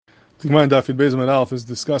The Gemara in Daf Yud Beis Amud Aleph is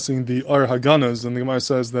discussing the Ar Haganas, and the Gemara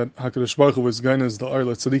says that HaKadosh Baruch Hu was Gainaz the Ar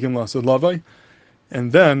Ltzadikim Lasad Lavai,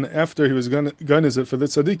 and then after he was Gainaz it for the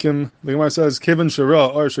Tzadikim, the Gemara says Kevin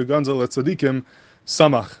שראה Ar Shegנזו Ltzadikim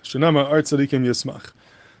Samach Shenama Ar Tzadikim Yismach.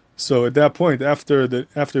 So at that point, after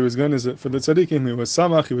he was Gainaz it for the Tzadikim, he was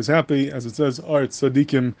Samach, he was happy, as it says Ar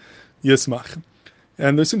Tzadikim Yismach.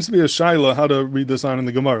 And there seems to be a shaila how to read this on in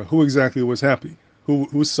the Gemara. Who exactly was happy?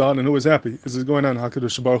 Who saw it and who was happy? Is it going on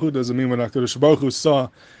HaKadosh Baruch Hu? Does it mean when HaKadosh Baruch Hu saw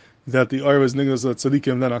that the Ar was Nignas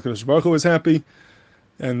Tzadikim, then HaKadosh Baruch Hu was happy?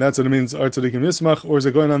 And that's what it means, Ar Tzadikim Yismach? Or is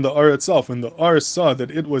it going on the Ar itself? When the Ar saw that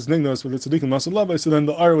it was Nignas for the Tzadikim Lasad Lavai, so then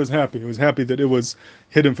the Ar was happy. He was happy that it was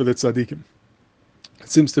hidden for the Tzadikim. It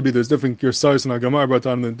seems to be there's different girsars in Gemara brought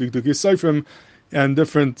down in the Dikduk Yisayfrim, and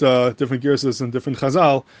different girsas and different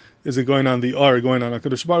chazal. Is it going on the Ar, going on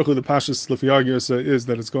HaKadosh Baruch Hu? The Pashas Lefiyar Girsa is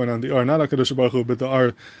that it's going on the Ar, not HaKadosh Baruch Hu, but the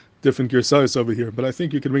Ar, different Girsais over here. But I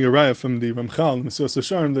think you can bring a Ráya from the Ramchal, Mesilas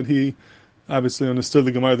Yesharim, that he obviously understood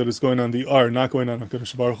the Gemara that it's going on the Ar, not going on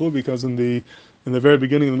HaKadosh Baruch Hu, because in the very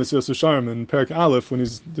beginning of the Mesilas Yesharim, in Perek Aleph, when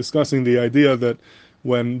he's discussing the idea that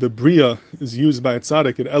when the Bria is used by a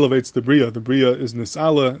tzaddik, it elevates the Bria. The Bria is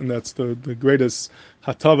Nis'ala, and that's the greatest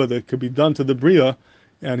hatava that could be done to the Bria.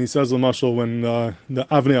 And he says, Lamashal, when the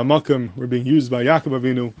Avnei HaMakom were being used by Yaakov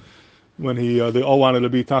Avinu, when they all wanted to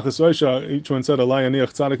be Tachas Reisha, each one said, Alai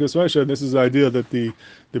Aniach Tzadikas Reisha. This is the idea that the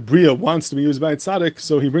Bria wants to be used by a Tzadik,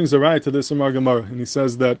 so he brings a right to this in Gemara. And he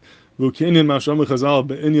says that, this is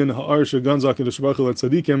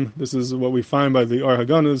what we find by the Ar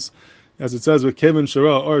Haganas, as it says, Kevin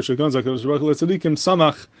שראה Ar Shegנזו HaKadosh Baruch Hu Ltzadikim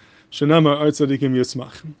Samach Shenama Ar Tzadikim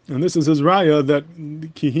Yismach. And this is his Ráya that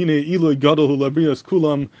Kihine Iloi Gadol Hu Labrias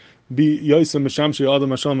Kulam Bi Yosem Meshamshi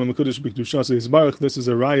Adam Hashem Mekudesh B'Kedushas Yisbarach. This is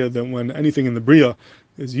a Ráya that when anything in the Bria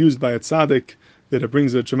is used by a tzaddik, that it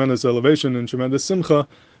brings a tremendous elevation and tremendous simcha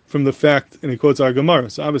from the fact, and he quotes our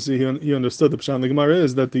Gemara. So obviously he understood the Pshat in the Gemara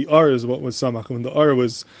is that the Ar is what was Samach. When the Ar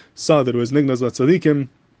saw that it was Nignas Latzadikim,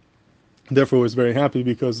 therefore was very happy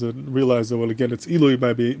because it realized that, well, again, it's Ilui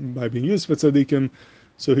by being used for tzadikim.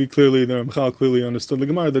 So the Ramchal clearly understood the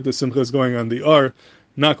Gemara that the simcha is going on the Ar,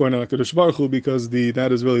 not going on HaKadosh Baruch Hu, because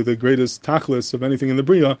that is really the greatest tachlis of anything in the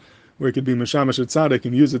Bria, where it could be mashamash at tzaddik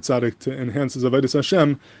and use a tzaddik to enhance his avodas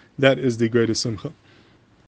Hashem. That is the greatest simcha.